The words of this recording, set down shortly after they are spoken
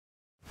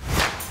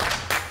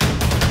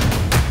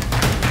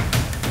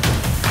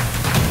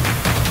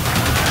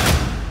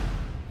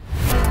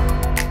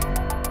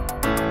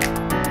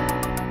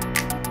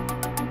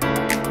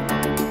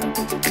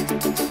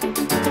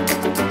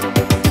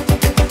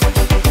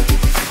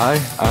Hi,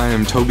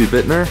 I'm Toby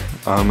Bittner.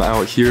 I'm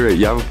out here at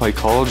Yavapai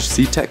College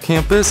C-Tech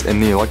campus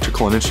in the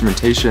Electrical and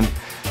Instrumentation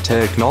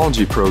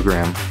Technology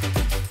program.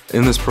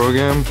 In this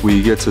program,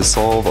 we get to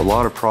solve a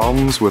lot of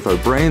problems with our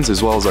brains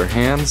as well as our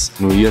hands.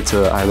 And we get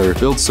to either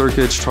build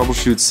circuits,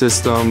 troubleshoot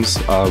systems,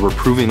 we're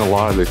proving a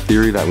lot of the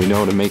theory that we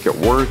know to make it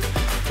work,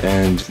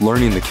 and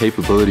learning the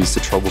capabilities to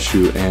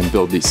troubleshoot and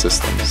build these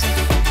systems.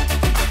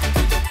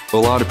 A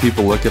lot of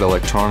people look at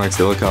electronics,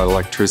 they look at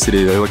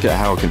electricity, they look at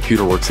how a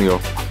computer works and go,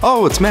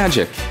 oh, it's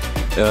magic.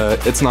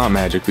 It's not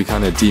magic. We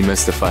kind of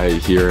demystify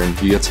it here and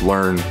you get to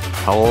learn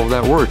how all of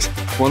that works.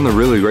 One of the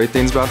really great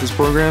things about this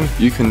program,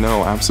 you can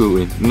know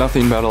absolutely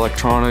nothing about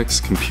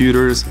electronics,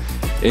 computers,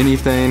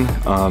 anything.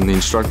 The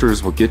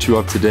instructors will get you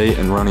up to date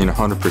and running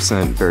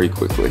 100% very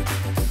quickly.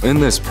 In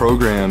this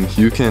program,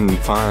 you can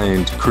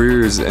find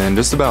careers in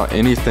just about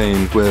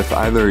anything with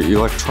either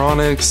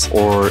electronics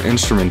or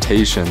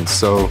instrumentation.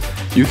 So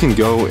you can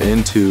go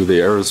into the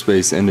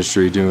aerospace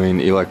industry doing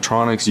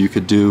electronics. You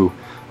could do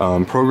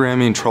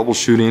programming,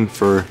 troubleshooting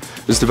for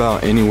just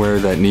about anywhere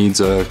that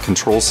needs a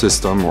control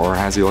system or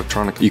has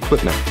electronic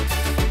equipment.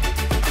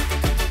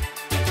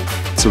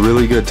 It's a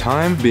really good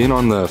time being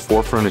on the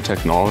forefront of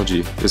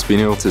technology, just being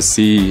able to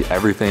see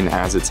everything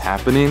as it's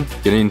happening,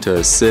 getting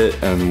to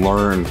sit and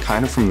learn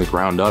kind of from the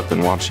ground up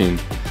and watching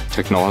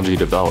technology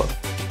develop.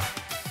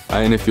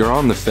 And if you're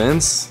on the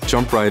fence,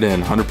 jump right in,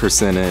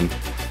 100% in.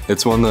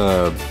 It's one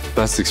of the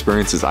best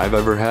experiences I've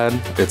ever had.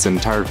 It's an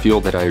entire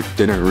field that I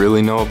didn't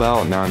really know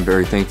about. Now I'm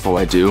very thankful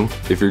I do.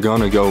 If you're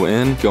gonna go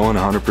in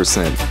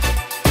 100%.